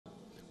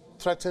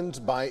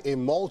Threatened by a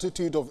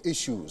multitude of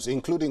issues,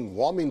 including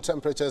warming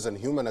temperatures and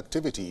human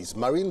activities,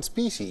 marine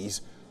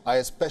species are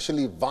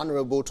especially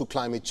vulnerable to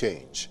climate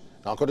change.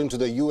 Now, according to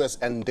the U.S.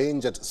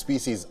 Endangered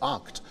Species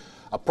Act,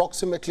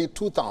 approximately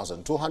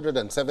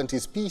 2,270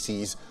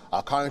 species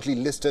are currently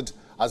listed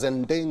as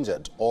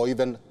endangered or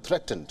even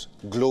threatened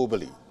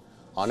globally.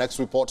 Our next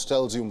report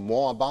tells you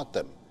more about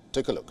them.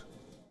 Take a look.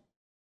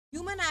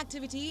 Human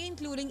activity,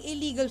 including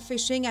illegal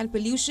fishing and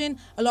pollution,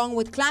 along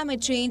with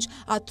climate change,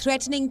 are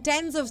threatening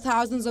tens of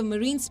thousands of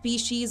marine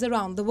species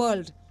around the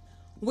world.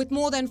 With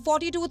more than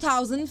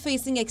 42,000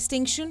 facing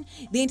extinction,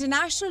 the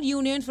International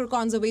Union for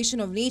Conservation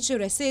of Nature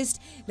assists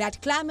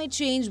that climate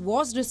change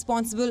was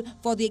responsible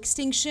for the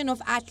extinction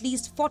of at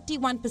least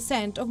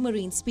 41% of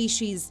marine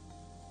species.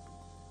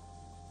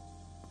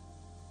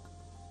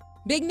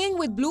 Beginning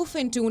with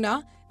bluefin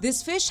tuna,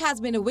 this fish has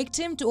been a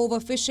victim to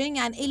overfishing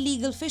and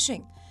illegal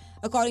fishing.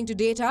 According to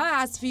data,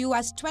 as few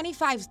as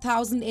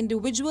 25,000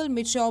 individual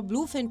mature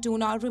bluefin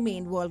tuna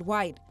remain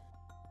worldwide.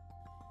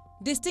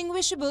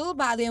 Distinguishable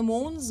by their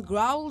moans,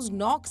 growls,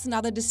 knocks and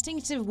other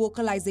distinctive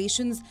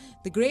vocalizations,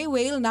 the grey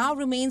whale now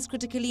remains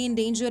critically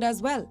endangered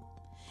as well.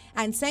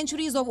 And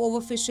centuries of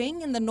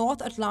overfishing in the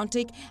North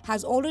Atlantic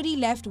has already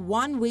left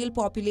one whale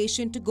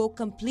population to go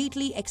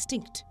completely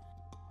extinct.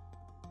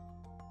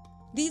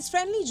 These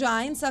friendly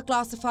giants are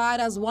classified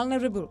as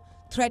vulnerable.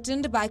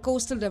 Threatened by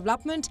coastal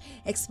development,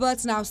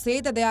 experts now say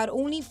that there are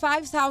only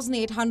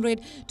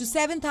 5,800 to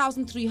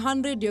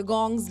 7,300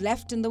 dugongs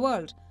left in the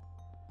world.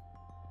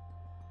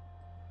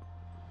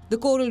 The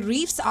coral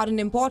reefs are an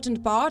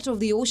important part of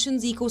the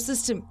ocean's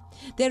ecosystem.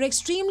 They are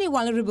extremely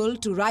vulnerable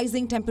to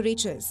rising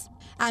temperatures,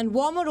 and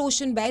warmer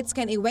ocean beds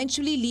can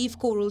eventually leave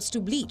corals to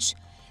bleach.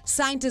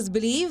 Scientists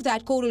believe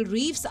that coral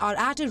reefs are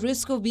at a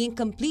risk of being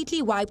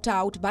completely wiped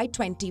out by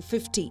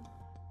 2050.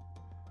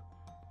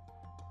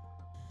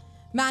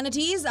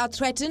 Manatees are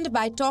threatened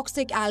by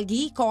toxic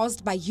algae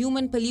caused by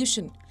human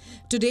pollution.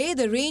 Today,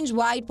 the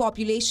range-wide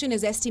population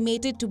is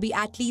estimated to be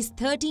at least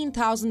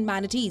 13,000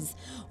 manatees,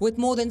 with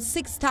more than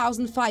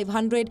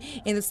 6,500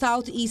 in the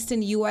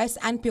southeastern US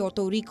and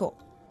Puerto Rico.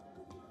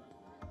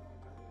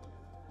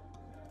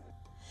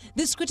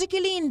 This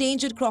critically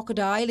endangered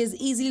crocodile is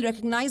easily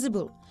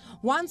recognizable.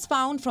 Once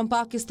found from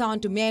Pakistan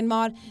to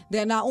Myanmar, they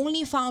are now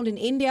only found in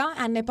India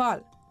and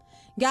Nepal.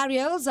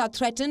 Gharials are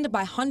threatened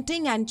by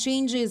hunting and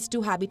changes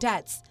to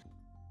habitats.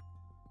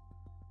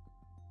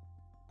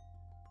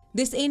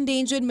 This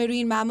endangered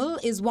marine mammal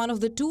is one of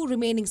the two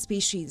remaining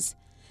species.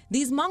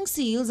 These monk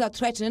seals are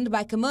threatened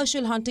by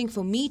commercial hunting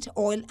for meat,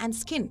 oil and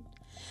skin.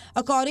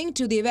 According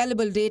to the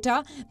available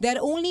data, there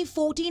are only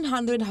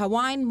 1,400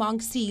 Hawaiian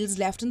monk seals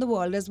left in the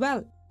world as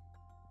well.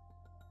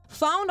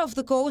 Found off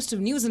the coast of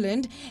New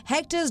Zealand,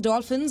 Hector's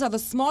dolphins are the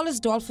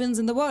smallest dolphins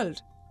in the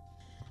world.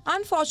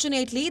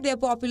 Unfortunately, their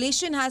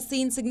population has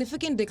seen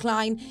significant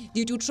decline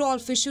due to trawl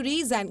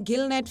fisheries and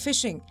gillnet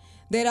fishing.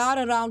 There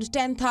are around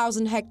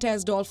 10,000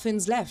 Hector's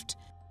dolphins left.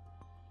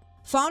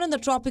 Found in the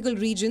tropical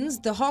regions,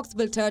 the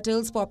hawksbill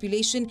turtle's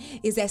population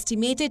is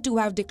estimated to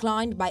have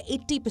declined by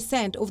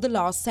 80% over the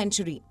last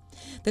century.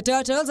 The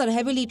turtles are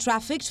heavily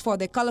trafficked for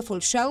their colorful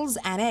shells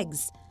and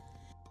eggs.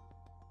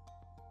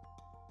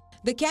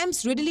 The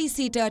Kemp's Ridley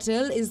sea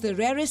turtle is the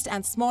rarest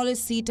and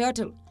smallest sea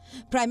turtle.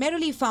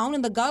 Primarily found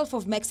in the Gulf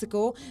of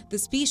Mexico, the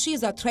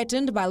species are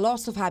threatened by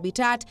loss of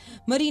habitat,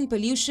 marine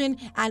pollution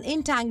and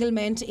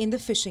entanglement in the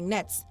fishing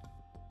nets.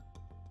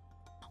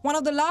 One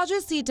of the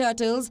largest sea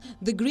turtles,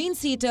 the green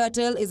sea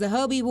turtle, is a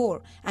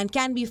herbivore and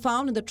can be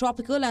found in the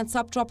tropical and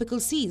subtropical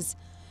seas.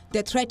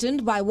 They're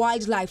threatened by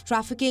wildlife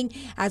trafficking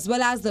as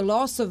well as the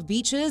loss of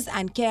beaches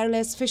and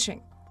careless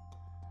fishing.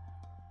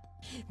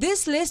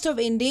 This list of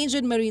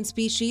endangered marine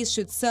species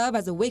should serve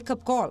as a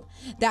wake-up call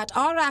that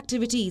our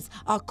activities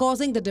are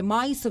causing the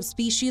demise of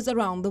species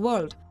around the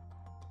world.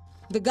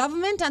 The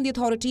government and the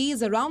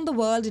authorities around the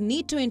world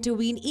need to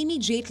intervene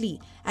immediately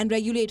and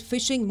regulate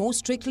fishing more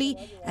strictly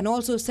and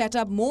also set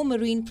up more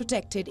marine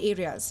protected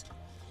areas.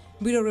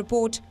 Bureau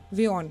Report,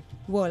 WION,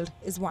 World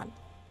is One.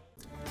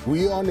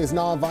 WION is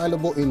now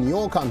available in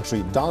your country.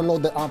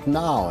 Download the app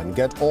now and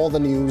get all the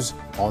news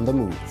on the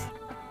move.